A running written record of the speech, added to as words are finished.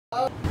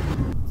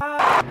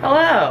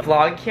Hello,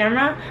 vlog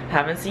camera.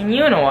 Haven't seen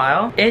you in a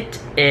while. It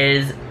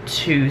is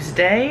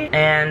Tuesday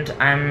and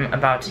I'm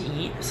about to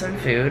eat some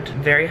food.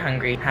 Very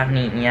hungry, haven't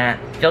eaten yet.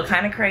 Feel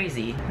kind of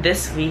crazy.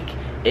 This week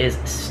is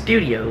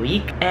studio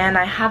week and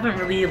I haven't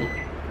really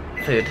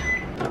food.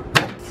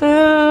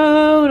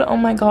 Oh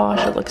my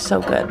gosh, it looks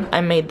so good. I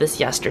made this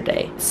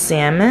yesterday.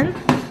 Salmon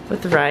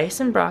with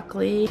rice and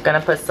broccoli. Gonna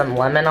put some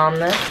lemon on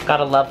this.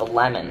 Gotta love a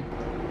lemon.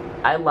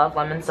 I love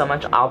lemon so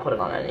much, I'll put it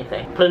on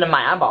anything. Put it in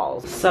my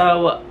eyeballs.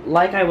 So,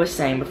 like I was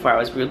saying before, I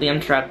was rudely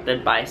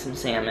interrupted by some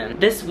salmon.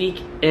 This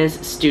week is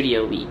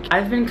studio week.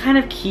 I've been kind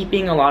of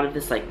keeping a lot of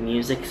this like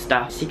music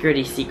stuff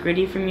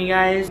secrety from you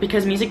guys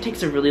because music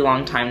takes a really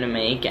long time to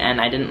make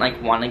and I didn't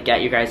like want to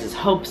get you guys'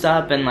 hopes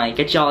up and like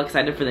get y'all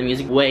excited for the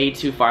music way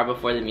too far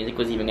before the music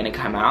was even gonna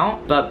come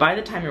out. But by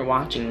the time you're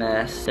watching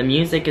this, the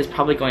music is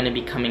probably going to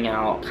be coming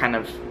out kind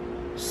of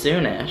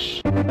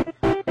soonish.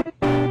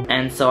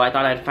 And so I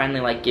thought I'd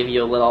finally like give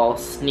you a little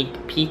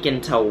sneak peek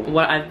into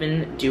what I've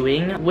been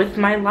doing with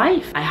my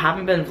life. I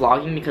haven't been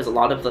vlogging because a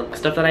lot of the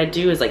stuff that I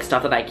do is like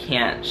stuff that I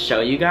can't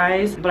show you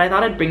guys. But I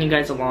thought I'd bring you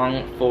guys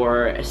along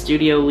for a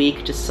studio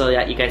week just so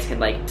that you guys can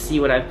like see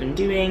what I've been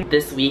doing.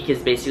 This week is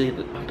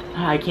basically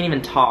I can't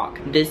even talk.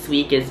 This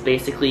week is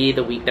basically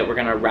the week that we're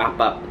gonna wrap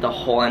up the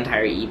whole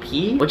entire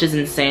EP, which is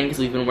insane because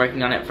we've been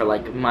working on it for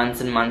like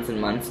months and months and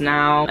months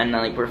now, and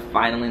like we're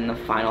finally in the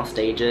final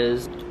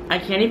stages. I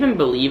can't even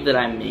believe that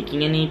I'm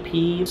making an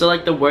EP. So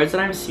like the words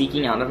that I'm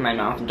speaking out of my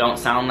mouth don't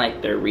sound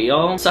like they're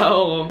real.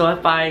 So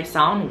if I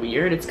sound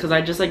weird, it's because I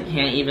just like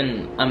can't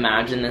even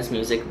imagine this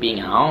music being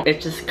out.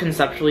 It's just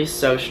conceptually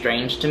so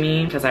strange to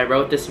me because I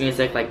wrote this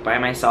music like by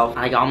myself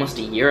like almost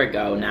a year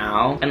ago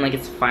now, and like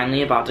it's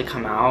finally about to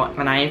come out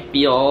and I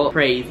feel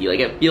crazy. Like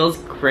it feels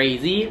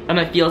crazy and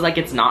it feels like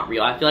it's not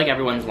real. I feel like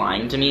everyone's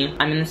lying to me.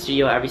 I'm in the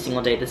studio every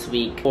single day this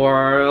week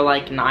for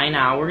like 9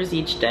 hours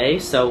each day,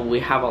 so we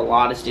have a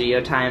lot of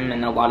studio time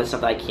and a lot of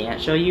stuff that I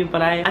can't show you,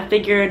 but I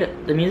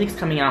figured the music's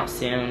coming out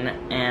soon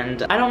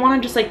and I don't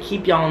want to just like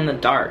keep y'all in the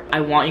dark.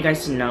 I want you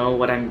guys to know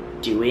what I'm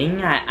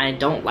doing. I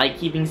don't like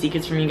keeping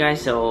secrets from you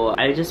guys, so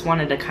I just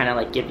wanted to kind of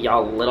like give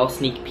y'all little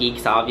sneak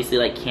peeks. I obviously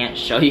like can't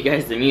show you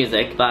guys the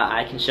music, but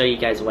I can show you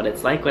guys what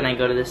it's like when I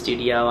go to the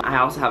studio. I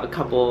also have a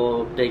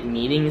couple big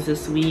meetings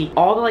this week.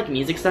 All the like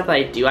music stuff that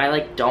I do, I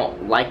like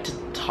don't like to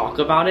talk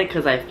about it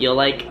because I feel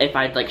like if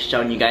I'd like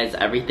shown you guys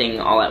everything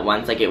all at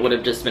once, like it would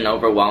have just been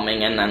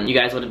overwhelming and then you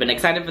guys would have been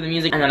excited for the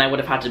music and then I would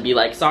have had to be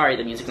like, sorry,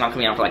 the music's not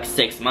coming out for like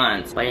 6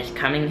 months. But it's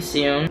coming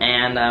soon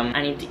and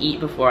I need to eat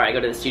before I go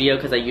to the studio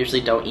because I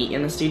usually don't eat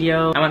in the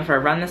studio. I went for a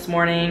run this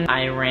morning.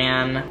 I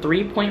ran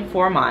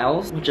 3.4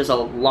 miles, which is a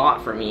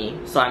lot for me.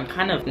 So I'm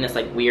kind of in this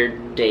like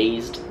weird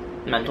dazed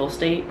mental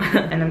state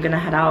and I'm gonna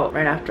head out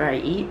right after I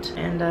eat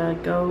and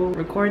go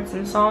record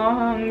some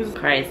songs.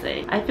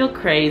 Crazy. I feel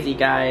crazy,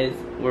 guys.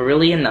 We're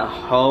really in the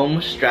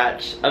home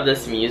stretch of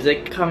this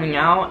music coming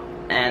out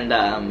and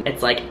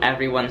it's like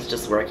everyone's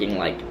just working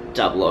like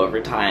double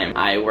overtime.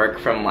 I work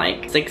from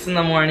like 6 in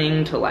the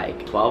morning to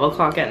like 12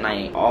 o'clock at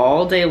night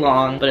all day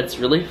long, but it's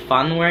really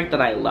fun work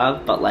that I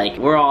love, but like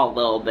we're all a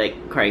little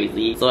bit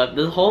crazy. So if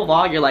this whole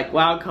vlog you're like,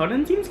 wow,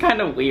 Conan seems kind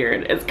of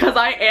weird, it's because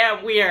I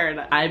am weird.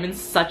 I'm in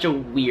such a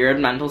weird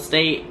mental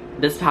state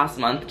this past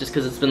month just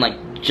because it's been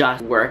like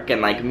just work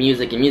and like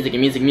music and music and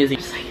music and music.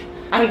 Just like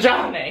I'm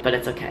drowning. But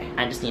it's okay.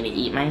 I just need to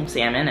eat my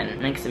salmon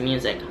and make some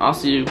music. I'll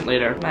see you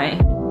later. Bye.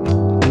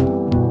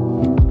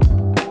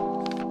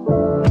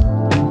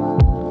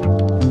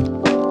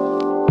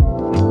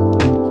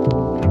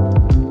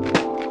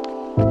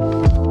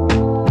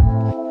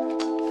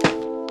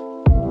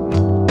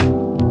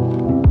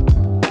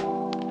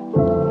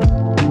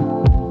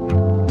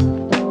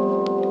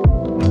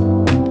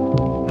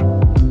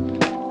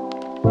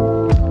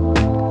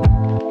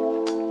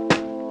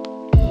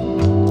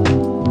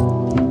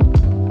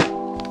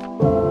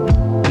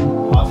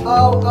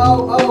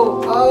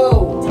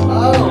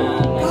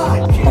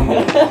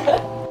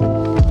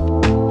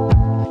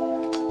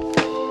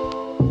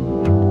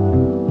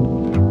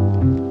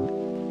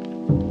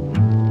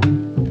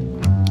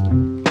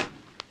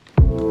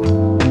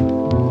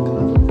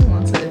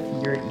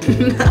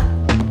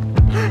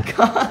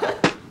 God.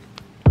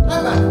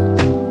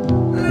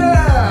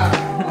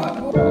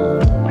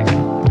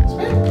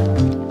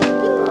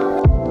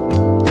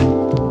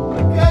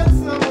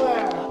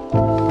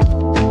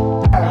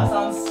 That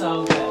sounds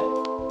so good.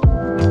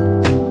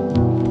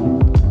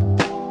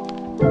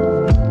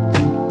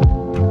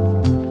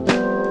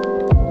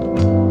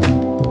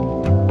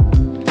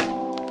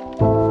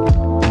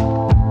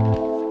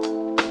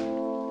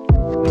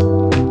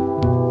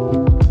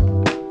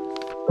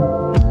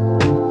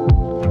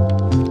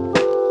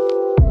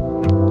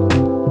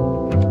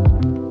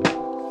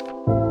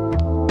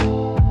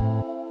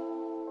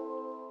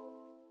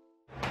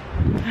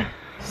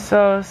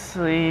 so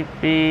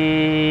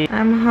sleepy.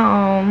 I'm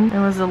home. It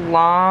was a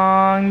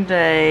long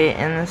day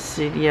in the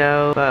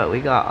studio, but we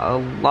got a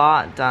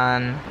lot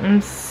done.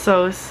 I'm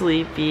so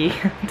sleepy.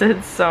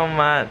 Did so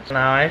much.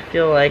 Now I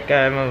feel like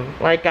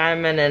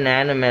I'm an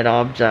inanimate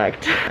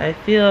object. I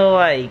feel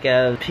like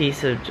a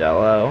piece of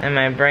jello, and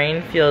my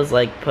brain feels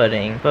like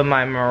pudding, but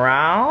my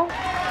morale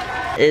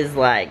is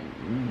like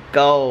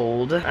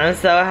gold. I'm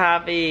so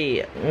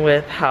happy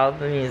with how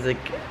the music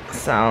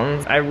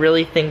sounds. I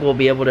really think we'll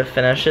be able to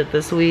finish it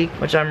this week,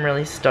 which I'm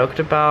really stoked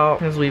about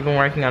because we've been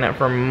working on it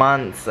for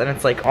months and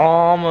it's like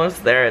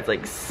almost there. It's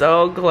like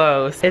so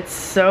close. It's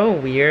so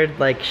weird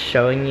like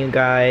showing you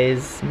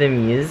guys the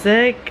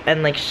music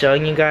and like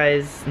showing you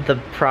guys the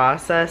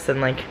process, and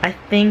like I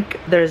think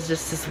there's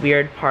just this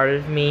weird part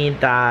of me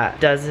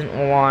that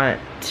doesn't want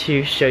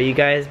to show you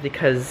guys,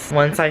 because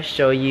once I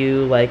show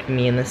you like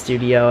me in the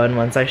studio and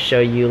once I show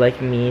you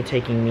like me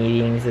taking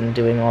meetings and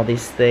doing all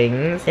these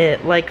things,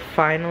 it like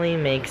finally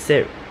makes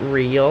it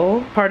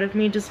real. Part of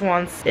me just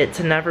wants it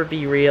to never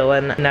be real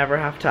and never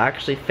have to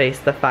actually face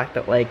the fact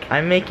that like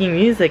I'm making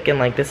music and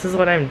like this is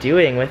what I'm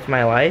doing with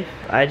my life.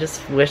 I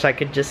just wish I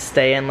could just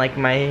stay in like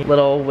my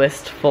little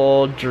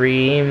wistful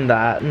dream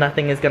that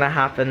nothing is gonna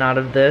happen out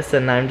of this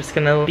and I'm just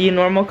gonna be a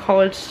normal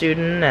college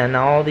student and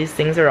all these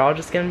things are all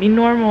just gonna be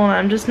normal and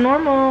I'm just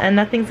normal and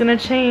nothing's gonna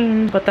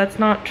change. But that's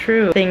not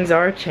true. Things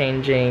are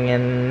changing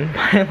and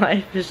my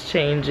life is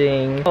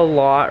changing a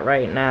lot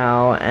right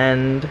now,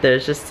 and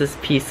there's just this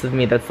piece of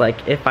me that's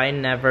like, if I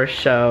never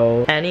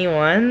show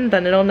anyone,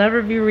 then it'll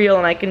never be real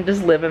and I can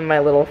just live in my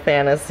little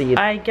fantasy.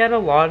 I get a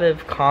lot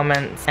of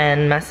comments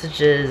and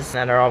messages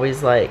that are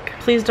always like,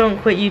 please don't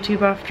quit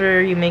YouTube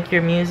after you make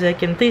your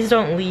music and please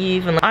don't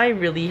leave, and I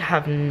really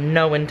have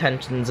no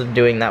intentions of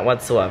doing that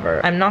whatsoever.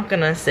 I'm not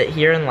gonna sit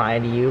here and lie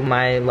to you.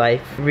 My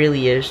life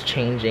really is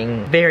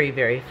changing very,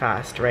 very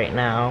fast right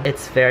now.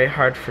 It's very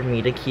hard for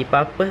me to keep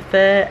up with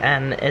it,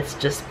 and it's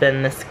just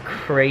been this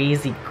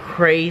crazy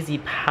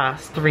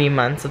past 3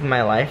 months of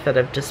my life that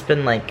have just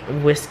been like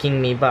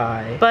whisking me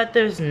by. But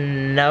there's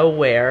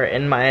nowhere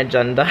in my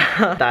agenda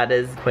that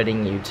is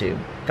quitting YouTube.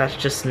 That's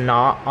just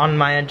not on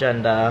my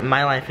agenda.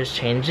 My life is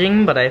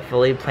changing, but I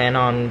fully plan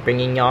on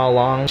bringing y'all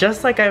along.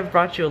 Just like I've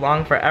brought you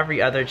along for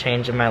every other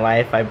change in my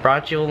life. I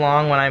brought you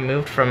along when I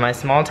moved from my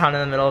small town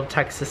in the middle of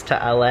Texas to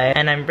LA,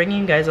 and I'm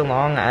bringing you guys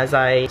along as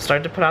I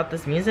start to put out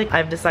this music.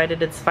 I've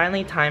decided it's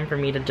finally time for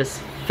me to just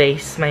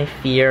face my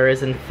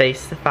fears and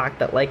face the fact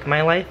that like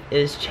my life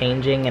is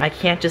changing and I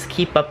can't just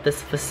keep up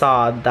this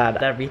facade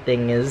that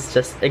everything is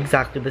just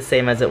exactly the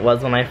same as it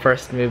was when I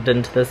first moved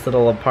into this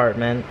little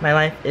apartment. My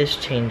life is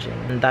changing,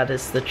 and that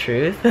is the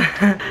truth.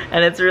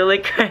 And it's really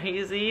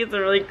crazy. It's a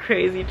really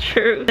crazy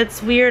truth.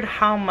 It's weird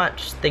how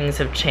much things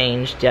have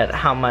changed, yet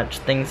how much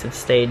things have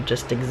stayed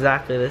just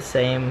exactly the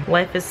same.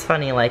 Life is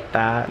funny like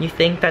that. You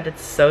think that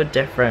it's so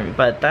different,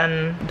 but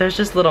then there's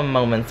just little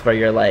moments where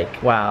you're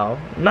like, wow,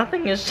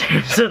 nothing has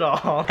changed at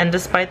all. And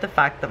despite the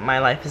fact that my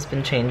life has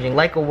been changing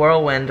like a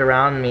whirlwind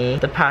around me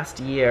the past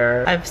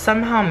year, I've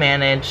somehow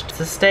managed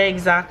to stay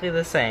exactly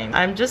the same.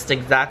 I'm just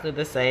exactly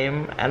the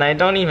same, and I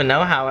don't even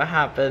know how it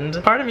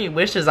happened. Part of me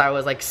wishes I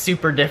was like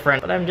super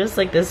different, but I'm just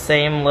like this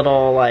same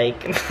little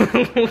like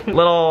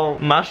little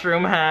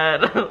mushroom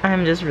head.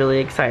 I'm just really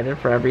excited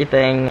for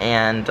everything,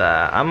 and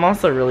I'm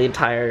also really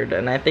tired,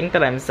 and I think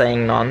that I'm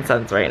saying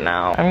nonsense right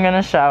now. I'm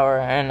gonna shower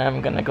and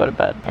I'm gonna go to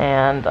bed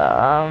and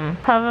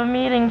have a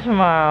meeting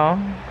tomorrow,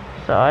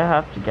 so I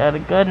have to get a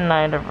good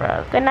night of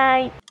rest. Good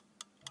night.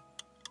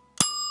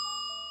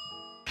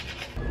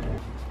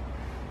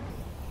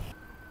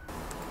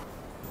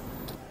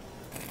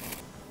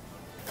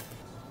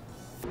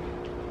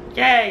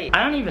 Yay!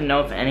 I don't even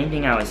know if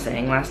anything I was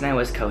saying last night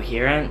was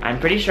coherent. I'm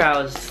pretty sure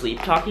I was sleep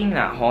talking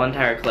that whole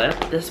entire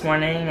clip. This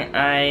morning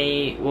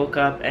I woke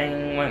up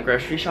and went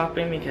grocery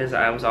shopping because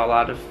I was all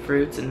out of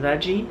fruits and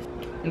veggies.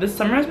 This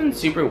summer has been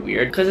super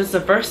weird because it's the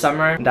first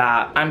summer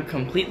that I'm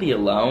completely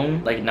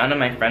alone. Like none of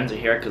my friends are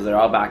here because they're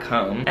all back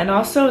home. And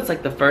also it's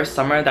like the first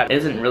summer that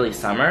isn't really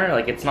summer.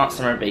 Like it's not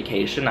summer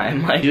vacation.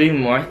 I'm like doing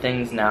more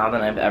things now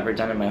than I've ever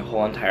done in my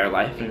whole entire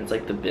life, and it's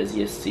like the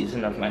busiest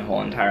season of my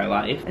whole entire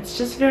life. It's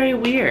just very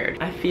weird.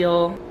 I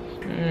feel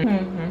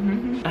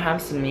I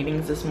have some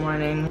meetings this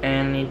morning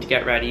and need to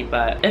get ready,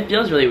 but it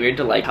feels really weird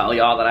to like tell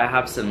y'all that I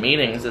have some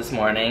meetings this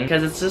morning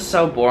because it's just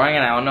so boring,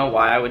 and I don't know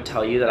why I would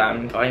tell you that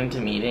I'm going to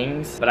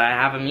meetings, but I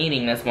have a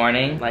meeting this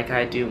morning like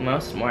I do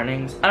most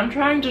mornings. I'm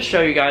trying to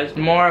show you guys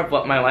more of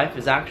what my life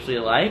is actually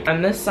like,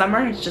 and this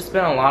summer it's just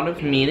been a lot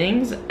of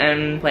meetings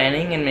and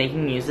planning and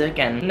making music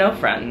and no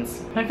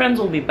friends. My friends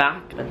will be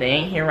back, but they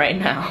ain't here right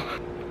now.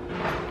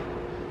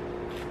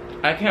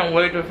 I can't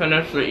wait to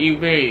finish the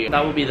EP.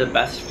 That would be the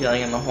best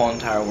feeling in the whole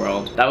entire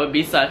world. That would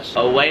be such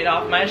a weight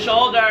off my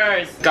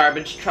shoulders.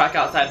 Garbage truck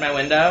outside my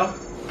window.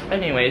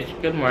 Anyways,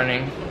 good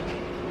morning.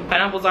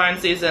 Pineapples are in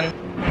season.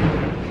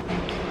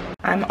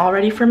 I'm all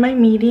ready for my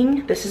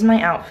meeting. This is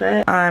my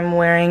outfit. I'm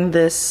wearing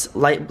this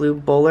light blue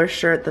bowler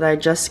shirt that I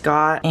just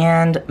got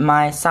and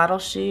my saddle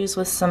shoes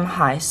with some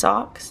high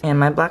socks and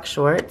my black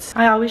shorts.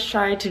 I always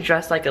try to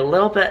dress like a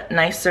little bit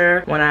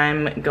nicer when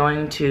I'm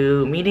going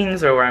to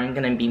meetings or where I'm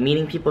gonna be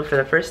meeting people for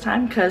the first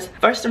time, because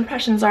first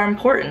impressions are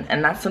important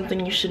and that's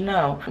something you should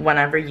know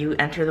whenever you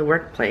enter the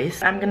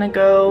workplace. I'm gonna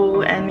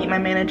go and meet my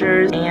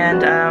managers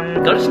and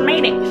go to some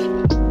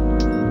meetings.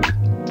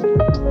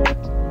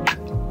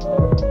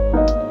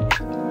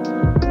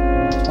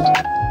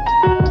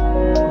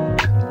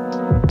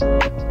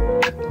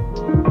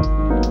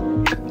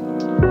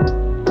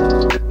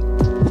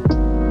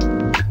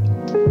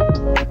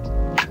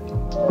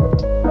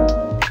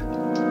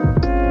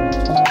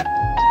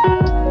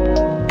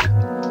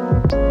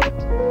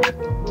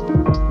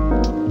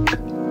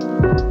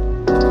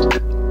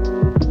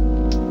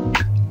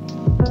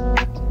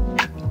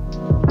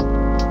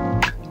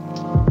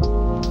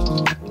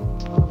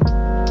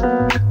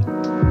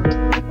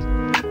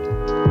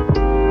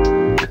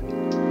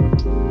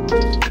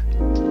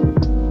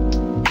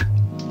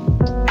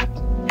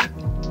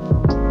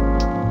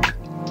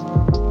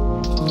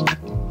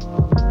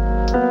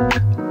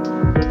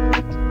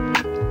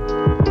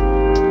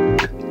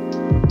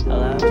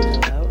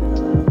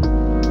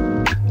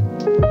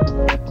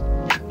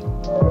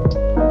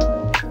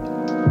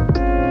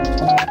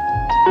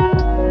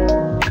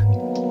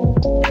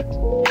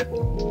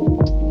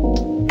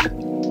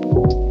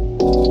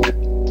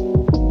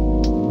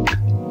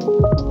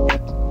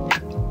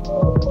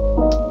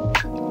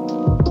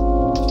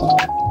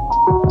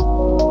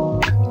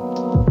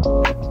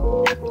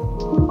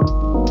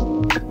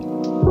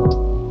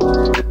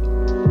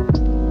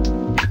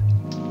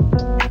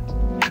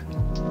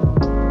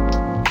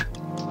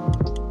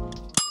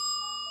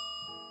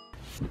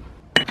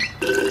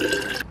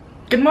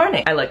 Good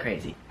morning. I look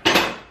crazy.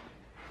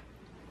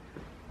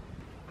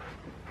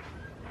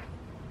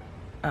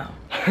 Oh.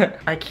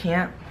 I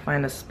can't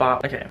find a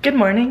spot. Okay. Good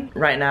morning.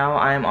 Right now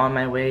I'm on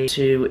my way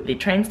to the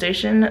train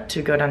station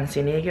to go down to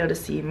San Diego to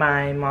see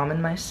my mom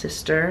and my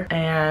sister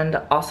and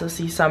also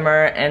see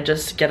Summer and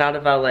just get out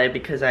of LA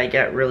because I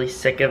get really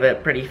sick of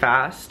it pretty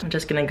fast. I'm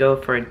just gonna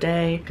go for a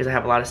day because I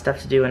have a lot of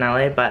stuff to do in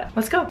LA, but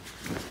let's go.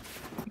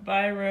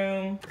 Bye,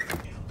 room.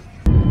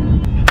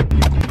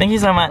 Thank you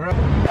so much.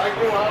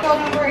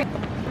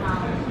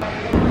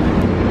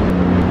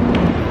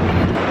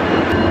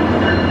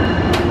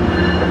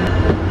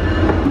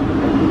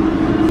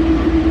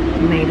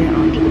 Made it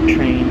onto the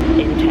train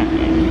in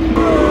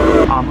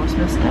time. Almost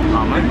missed it,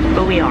 almost,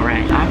 but we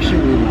alright. I actually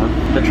really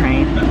love the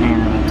train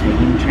and I love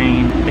taking the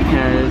train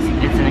because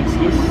it's an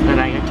excuse that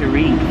I get to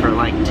read for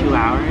like 2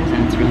 hours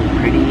and it's really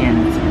pretty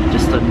and it's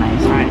just a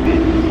nice ride.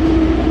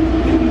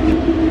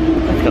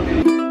 Let's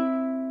go.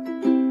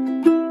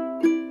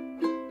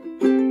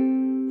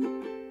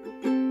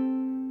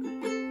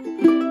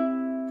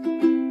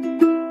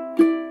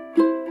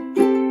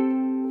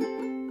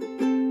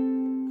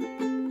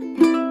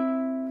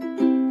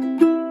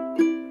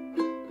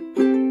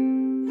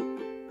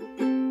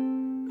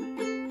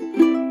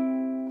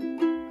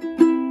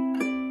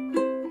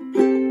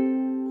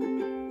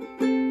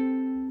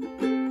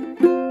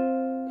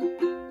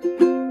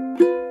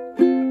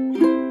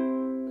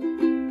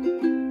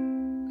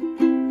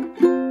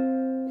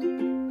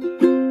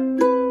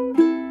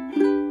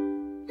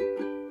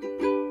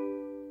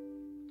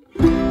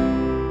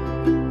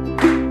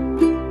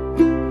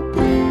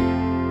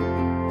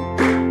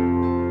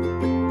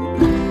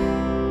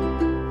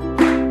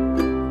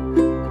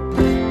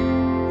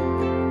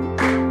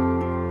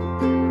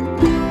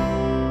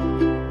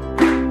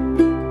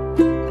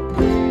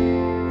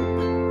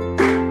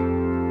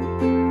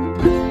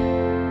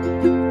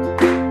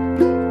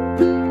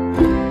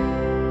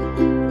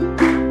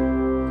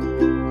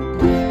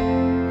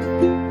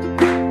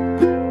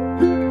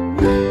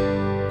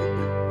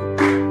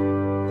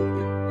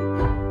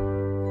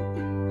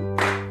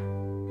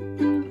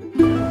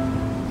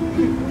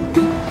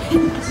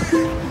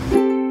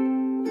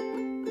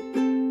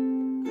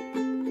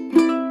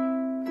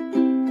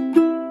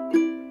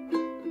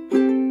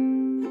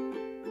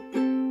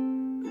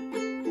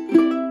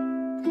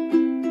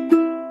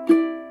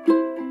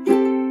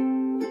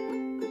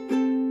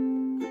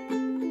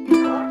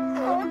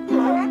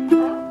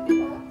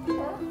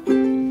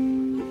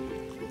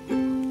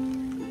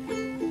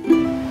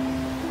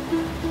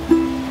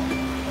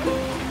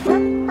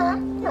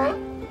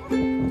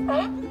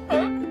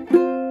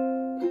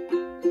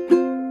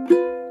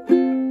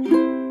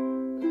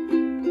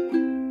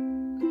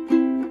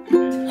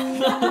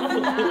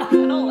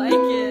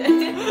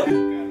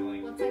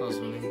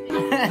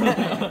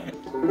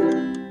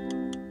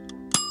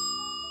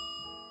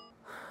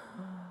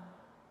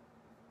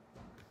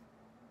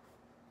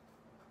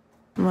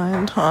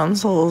 My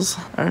tonsils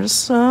are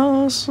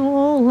so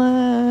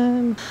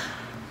swollen.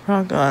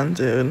 Rock on,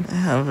 dude. I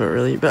have a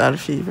really bad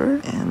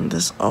fever, and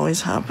this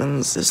always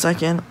happens the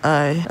second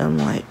I am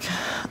like,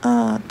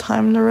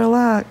 time to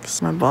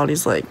relax. My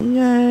body's like,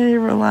 yay,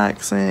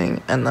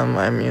 relaxing, and then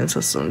my immune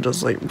system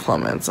just like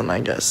plummets and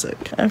I get sick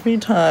every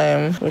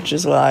time, which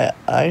is why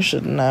I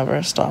should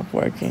never stop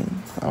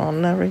working. I'll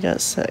never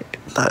get sick.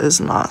 That is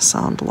not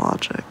sound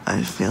logic.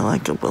 I feel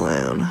like a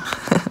balloon.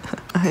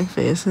 My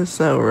face is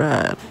so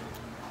red.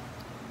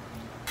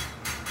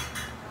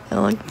 I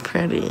look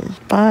pretty.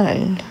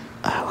 Bye.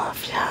 I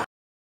love you.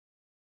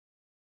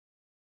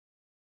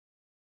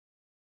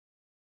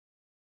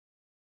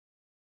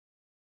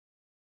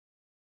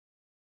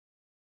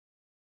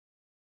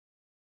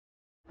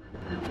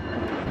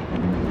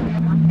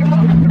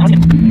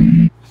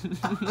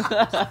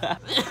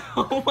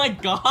 Oh my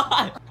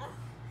god!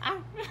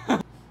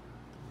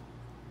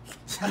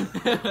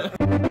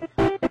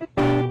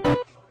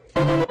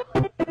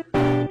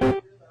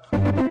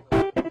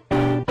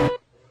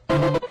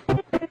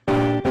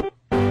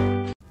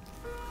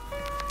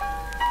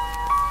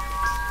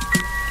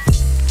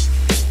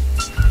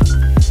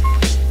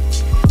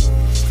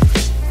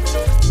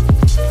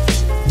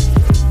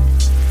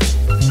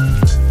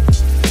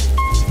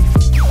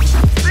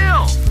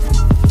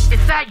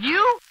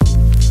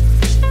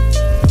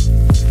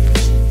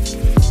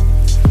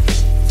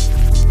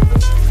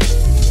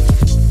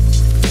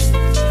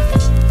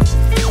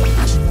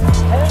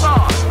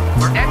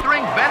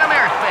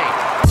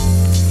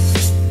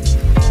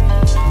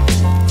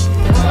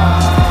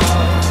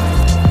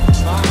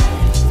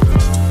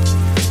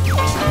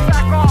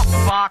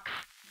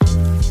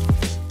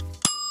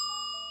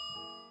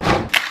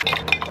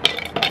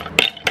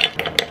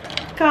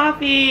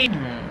 Coffee!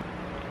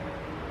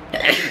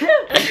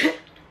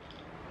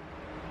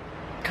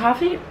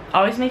 Coffee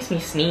always makes me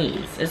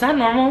sneeze. Is that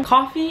normal?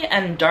 Coffee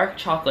and dark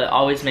chocolate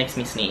always makes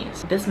me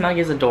sneeze. This mug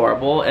is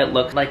adorable. It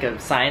looks like a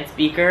science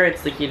beaker.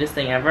 It's the cutest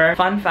thing ever.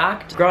 Fun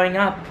fact, growing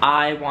up,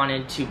 I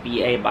wanted to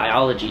be a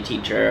biology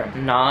teacher,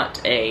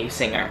 not a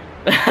singer.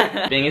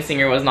 Being a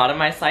singer was not in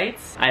my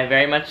sights. I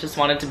very much just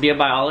wanted to be a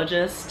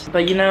biologist.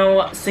 But you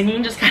know,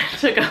 singing just kind of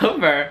took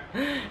over.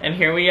 And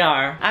here we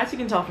are. As you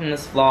can tell from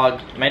this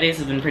vlog, my days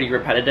have been pretty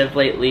repetitive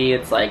lately.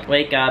 It's like,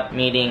 wake up,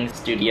 meetings,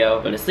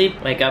 studio, go to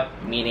sleep. Wake up,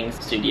 meetings,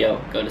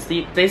 studio, go to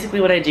sleep. Basically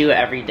what I do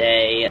every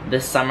day.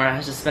 This summer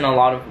has just been a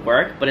lot of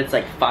work, but it's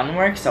like fun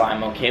work, so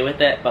I'm okay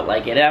with it. But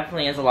like, it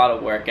definitely is a lot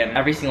of work, and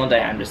every single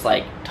day I'm just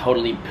like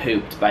totally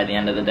pooped by the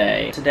end of the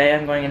day. Today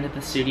I'm going into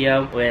the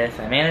studio with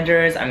my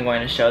managers. I'm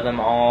going to show them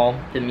all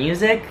the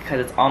music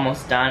because it's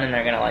almost done, and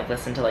they're gonna like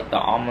listen to like the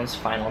almost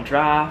final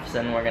drafts,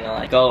 and we're gonna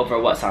like go over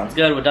what sounds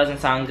good, what doesn't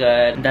sound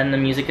good. Then the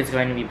music is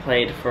going to be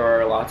played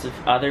for lots of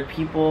other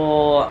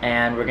people,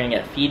 and we're gonna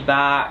get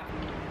feedback.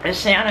 It's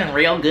sounding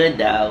real good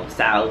though,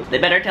 so they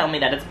better tell me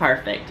that it's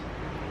perfect.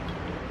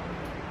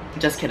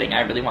 Just kidding,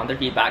 I really want their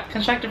feedback.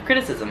 Constructive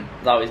criticism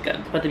is always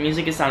good. But the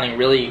music is sounding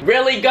really,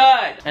 really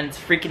good! And it's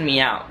freaking me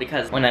out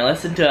because when I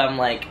listen to it, I'm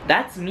like,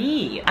 that's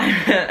me!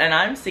 And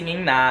I'm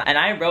singing that, and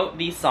I wrote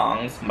these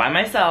songs by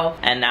myself,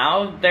 and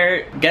now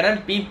they're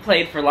gonna be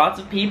played for lots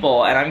of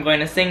people, and I'm going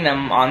to sing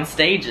them on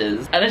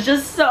stages. And it's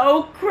just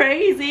so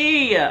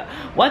crazy!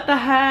 What the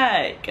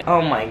heck?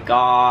 Oh my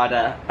god.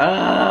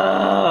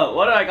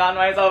 What have I gotten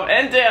myself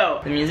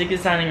into? The music is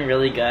sounding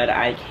really good.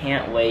 I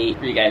can't wait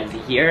for you guys to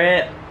hear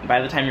it. By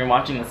the time you're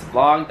watching this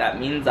vlog, that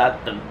means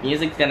that the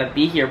music's gonna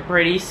be here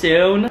pretty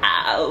soon.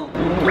 Ow.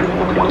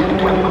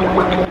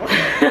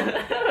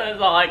 That's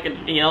all I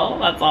can feel.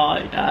 That's all I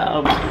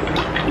have.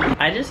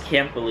 I just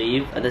can't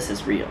believe that this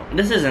is real.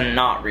 This is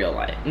not real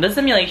life. The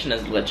simulation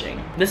is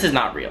glitching. This is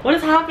not real. What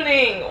is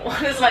happening?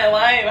 What is my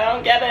life? I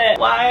don't get it.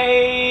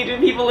 Why do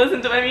people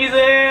listen to my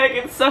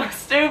music? It's so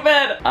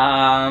stupid.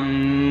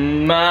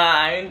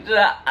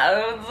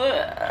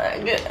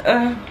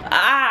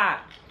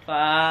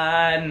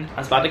 Fun. I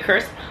was about to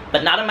curse,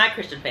 but not in my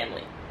Christian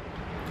family.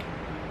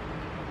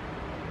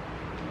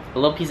 A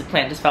little piece of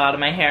plant just fell out of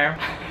my hair.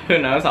 Who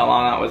knows how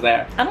long that was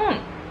there. I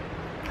don't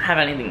have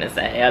anything to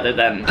say other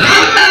than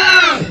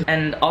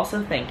and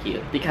also thank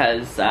you,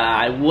 because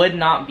I would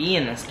not be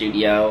in the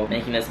studio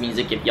making this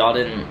music if y'all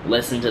didn't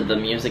listen to the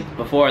music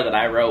before that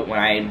I wrote when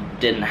I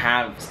didn't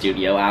have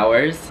studio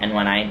hours, and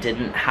when I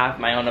didn't have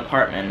my own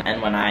apartment,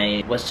 and when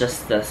I was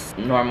just this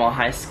normal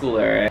high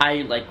schooler.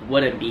 I like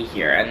wouldn't be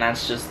here, and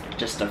that's just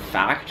a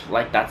fact.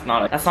 Like that's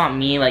not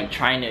me like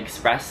trying to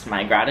express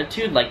my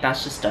gratitude. Like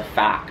that's just a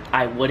fact.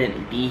 I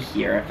wouldn't be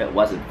here if it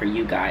wasn't for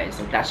you guys.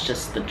 Like that's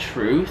just the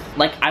truth.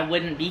 Like I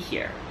wouldn't be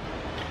here.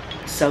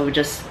 So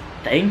just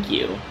thank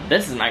you.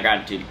 This is my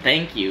gratitude.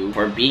 Thank you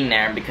for being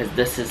there, because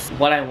this is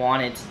what I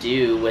wanted to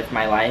do with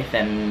my life,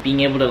 and being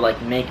able to like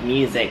make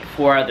music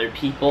for other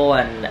people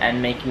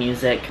and make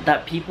music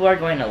that people are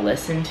going to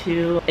listen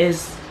to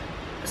is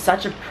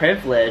such a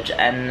privilege,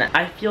 and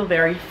I feel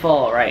very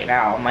full right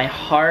now. My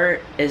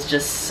heart is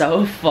just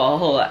so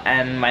full,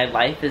 and my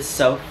life is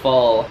so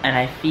full, and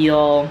I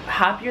feel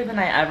happier than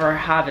I ever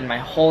have in my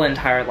whole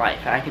entire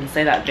life. I can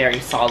say that very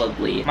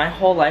solidly. My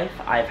whole life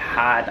I've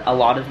had a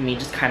lot of me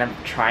just kind of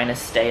trying to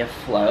stay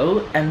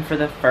afloat, and for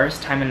the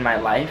first time in my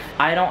life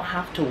I don't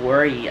have to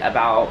worry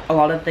about a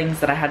lot of things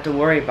that I had to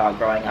worry about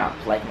growing up,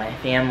 like my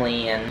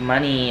family and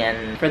money,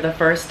 and for the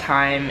first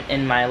time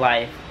in my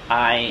life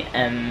I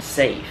am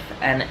safe,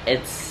 and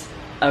it's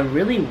a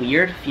really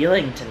weird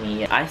feeling to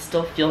me. I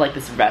still feel like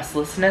this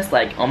restlessness,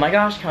 like, oh my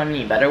gosh, Conan,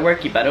 you better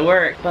work,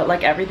 but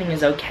like everything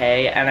is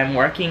okay, and I'm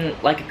working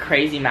like a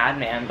crazy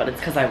madman, but it's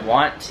because I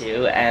want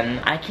to, and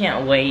I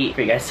can't wait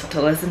for you guys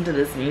to listen to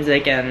this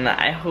music, and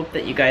I hope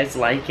that you guys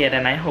like it,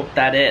 and I hope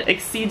that it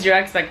exceeds your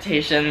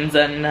expectations,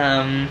 and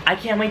I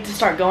can't wait to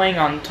start going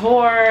on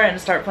tour and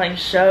start playing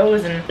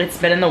shows, and it's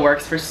been in the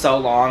works for so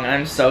long, and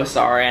I'm so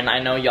sorry, and I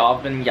know y'all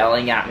have been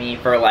yelling at me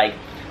for like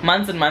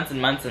months and months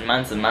and months and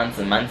months and months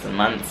and months and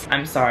months.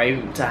 I'm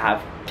sorry to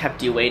have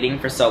kept you waiting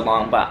for so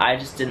long, but I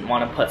just didn't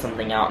want to put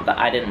something out that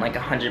I didn't like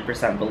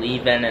 100%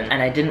 believe in,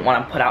 and I didn't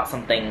want to put out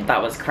something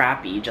that was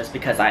crappy just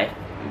because I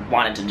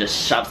wanted to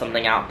just shove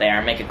something out there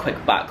and make a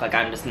quick buck. Like,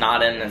 I'm just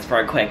not in this for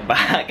a quick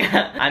buck.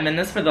 I'm in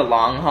this for the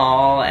long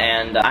haul,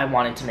 and I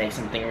wanted to make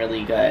something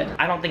really good.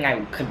 I don't think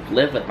I could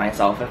live with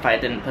myself if I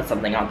didn't put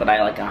something out that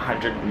I like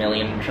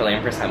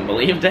 100,000,000,000,000,000%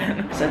 believed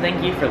in. So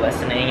thank you for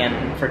listening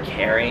and for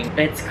caring.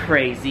 It's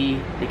crazy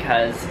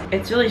because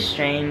it's really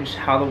strange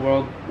how the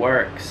world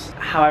works,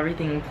 how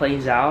everything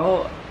plays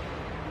out,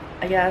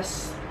 I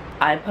guess.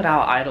 I put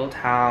out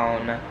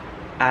Idletown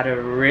at a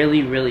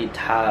really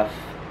tough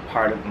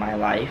part of my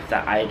life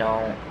that I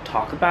don't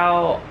talk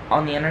about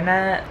on the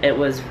internet. It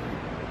was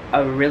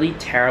a really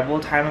terrible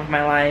time of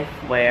my life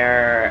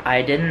where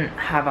I didn't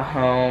have a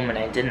home, and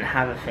I didn't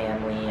have a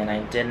family, and I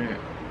didn't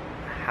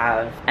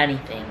have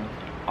anything.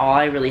 All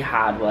I really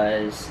had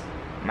was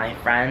my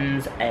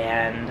friends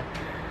and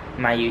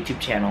my YouTube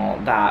channel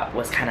that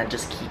was kind of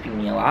just keeping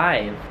me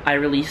alive. I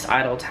released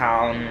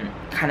Idletown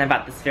kind of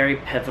at this very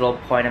pivotal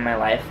point in my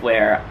life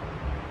where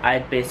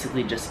I'd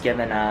basically just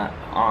given up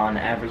on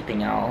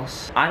everything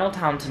else.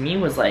 Idletown to me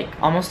was like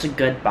almost a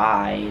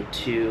goodbye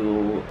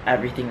to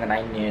everything that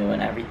I knew and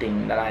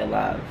everything that I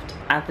loved.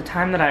 At the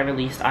time that I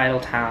released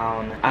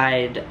Idletown,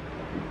 I'd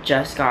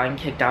just gotten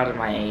kicked out of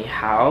my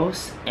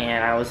house,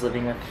 and I was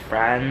living with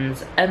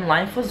friends, and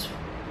life was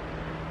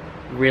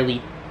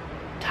really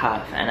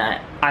tough, and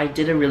I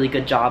did a really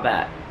good job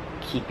at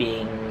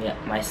keeping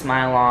my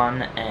smile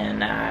on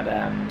and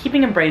at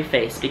keeping a brave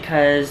face,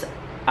 because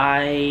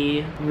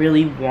I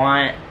really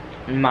want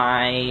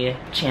my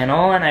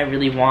channel and I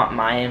really want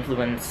my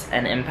influence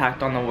and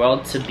impact on the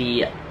world to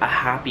be a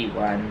happy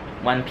one.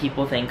 When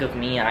people think of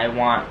me, I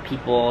want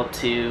people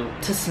to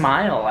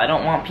smile. I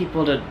don't want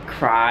people to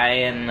cry,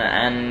 and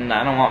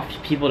I don't want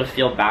people to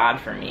feel bad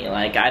for me.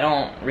 Like, I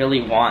don't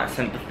really want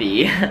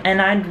sympathy. And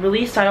I'd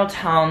released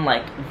Idletown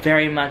like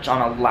very much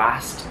on a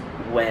last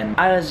whim.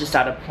 I was just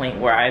at a point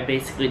where I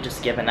basically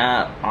just given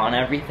up on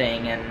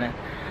everything, and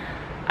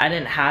I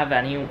didn't have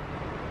anywhere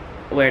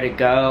to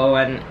go,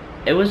 and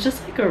it was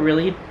just like a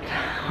really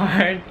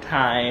hard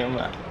time.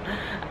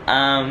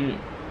 And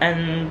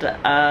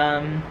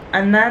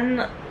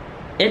then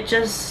it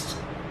just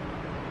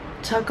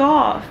took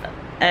off,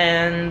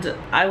 and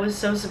I was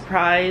so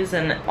surprised,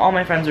 and all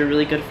my friends were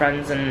really good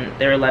friends, and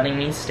they were letting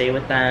me stay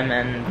with them,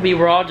 and we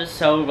were all just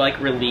so like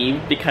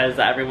relieved because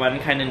everyone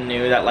kind of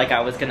knew that like I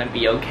was gonna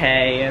be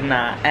okay, and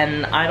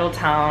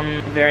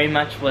Idletown very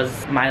much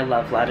was my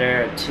love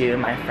letter to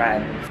my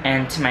friends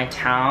and to my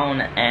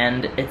town,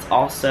 and it's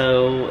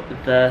also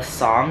the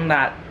song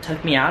that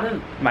took me out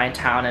of my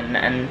town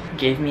and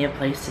gave me a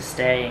place to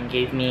stay and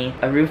gave me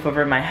a roof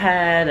over my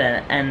head,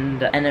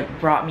 and it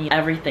brought me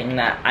everything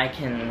that I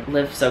can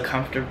live so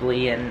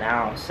comfortably in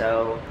now.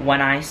 So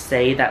when I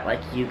say that like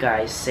you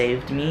guys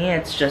saved me,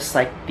 it's just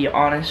like the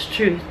honest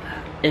truth.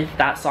 If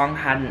that song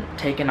hadn't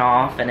taken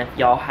off and if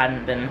y'all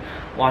hadn't been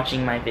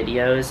watching my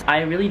videos,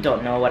 I really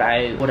don't know what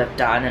I would have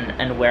done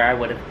and where I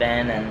would have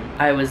been, and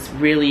I was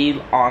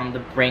really on the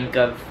brink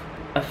of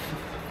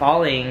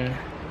falling,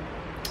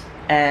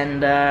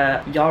 and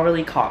y'all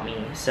really caught me.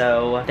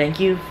 So thank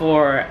you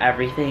for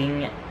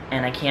everything,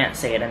 and I can't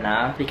say it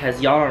enough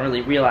because y'all don't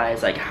really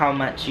realize like how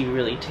much you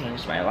really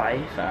changed my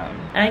life. And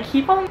I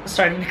keep on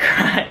starting to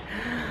cry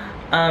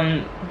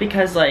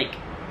because like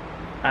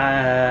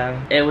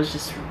it was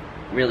just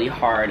really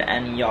hard,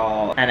 and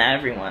y'all and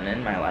everyone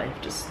in my life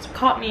just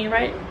caught me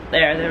right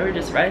there. They were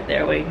just right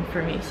there waiting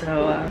for me.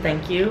 So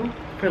thank you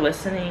for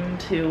listening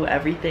to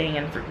everything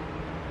and for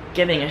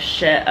giving a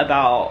shit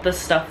about the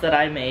stuff that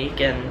I make,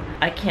 and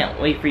I can't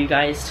wait for you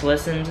guys to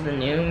listen to the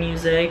new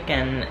music.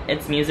 And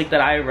it's music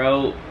that I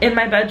wrote in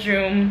my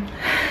bedroom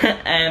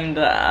and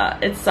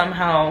it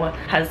somehow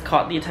has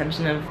caught the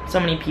attention of so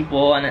many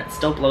people, and it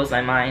still blows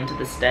my mind to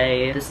this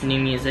day. This new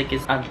music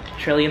is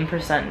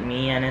 1,000,000,000%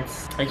 me, and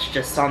it's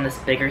just on this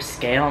bigger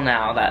scale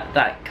now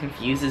that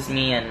confuses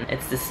me, and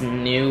it's this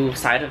new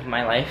side of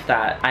my life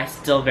that I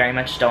still very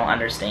much don't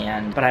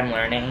understand, but I'm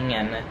learning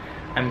and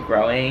I'm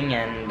growing,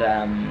 and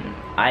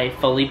I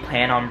fully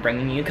plan on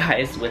bringing you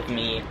guys with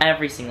me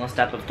every single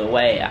step of the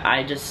way.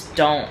 I just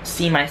don't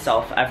see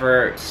myself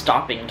ever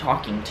stopping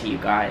talking to you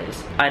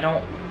guys. I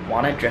don't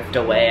want to drift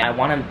away. I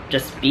want to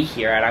just be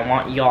here, and I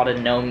want y'all to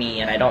know me,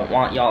 and I don't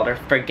want y'all to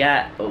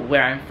forget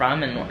where I'm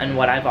from and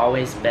what I've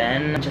always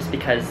been, just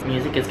because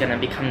music is going to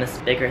become this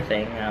bigger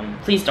thing.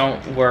 Please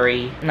don't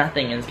worry.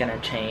 Nothing is going to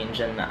change,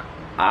 and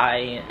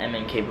I am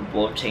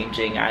incapable of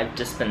changing. I've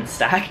just been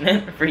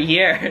stagnant for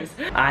years.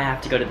 I have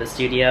to go to the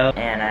studio,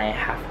 and I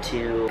have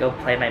to go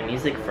play my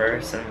music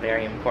for some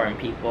very important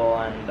people,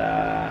 and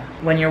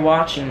when you're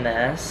watching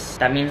this,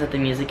 that means that the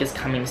music is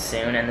coming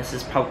soon, and this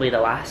is probably the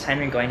last time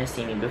you're going to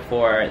see me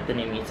before the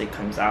new music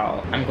comes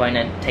out. I'm going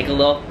to take a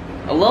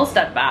little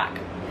step back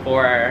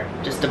for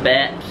just a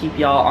bit, keep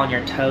y'all on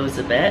your toes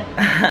a bit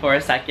for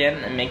a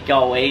second, and make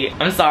y'all wait.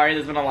 I'm sorry,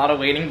 there's been a lot of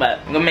waiting, but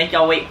I'm gonna make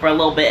y'all wait for a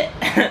little bit.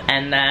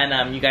 And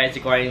then you guys are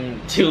going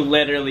to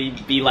literally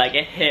be like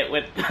a hit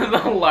with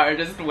the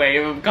largest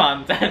wave of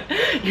content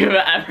you've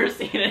ever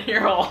seen in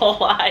your whole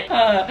life.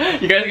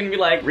 You guys are gonna be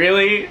like,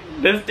 really?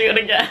 This dude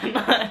again?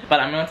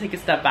 But I'm gonna take a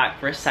step back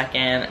for a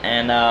second,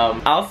 and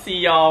I'll see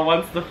y'all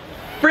once the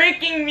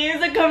freaking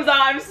music comes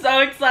out. I'm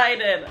so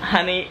excited.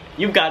 Honey,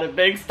 you've got a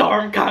big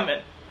storm coming.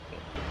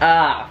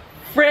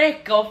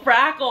 Frickle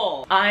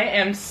frackle. I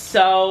am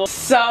so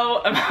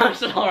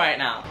emotional right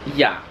now.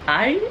 Yeah,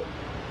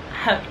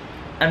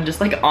 I'm just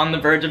like on the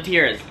verge of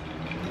tears.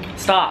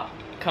 Stop.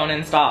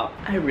 Conan, stop.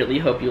 I really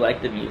hope you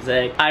like the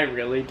music. I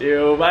really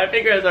do. My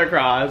fingers are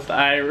crossed.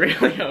 I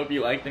really hope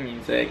you like the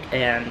music.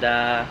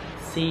 And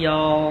see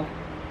y'all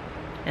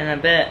in a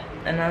bit,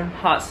 in a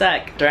hot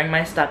sec. During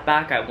my step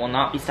back, I will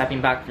not be stepping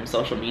back from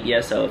social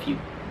media, so if you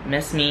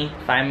miss me,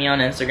 find me on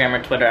Instagram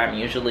or Twitter. I'm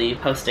usually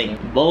posting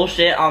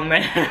bullshit on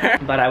there.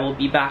 But I will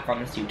be back on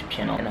this YouTube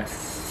channel in a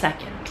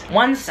second.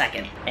 1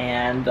 second.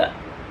 And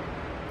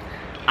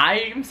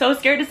I'm so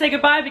scared to say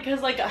goodbye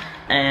because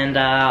and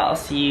I'll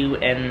see you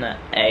in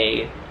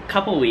a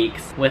couple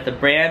weeks with a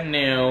brand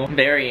new,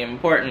 very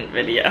important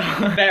video.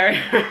 Very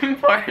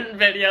important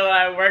video that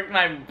I worked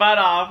my butt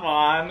off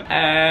on.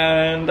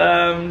 And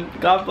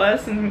God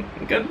bless and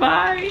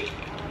goodbye.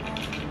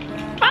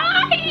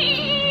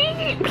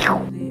 Bye!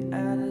 The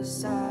other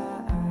side.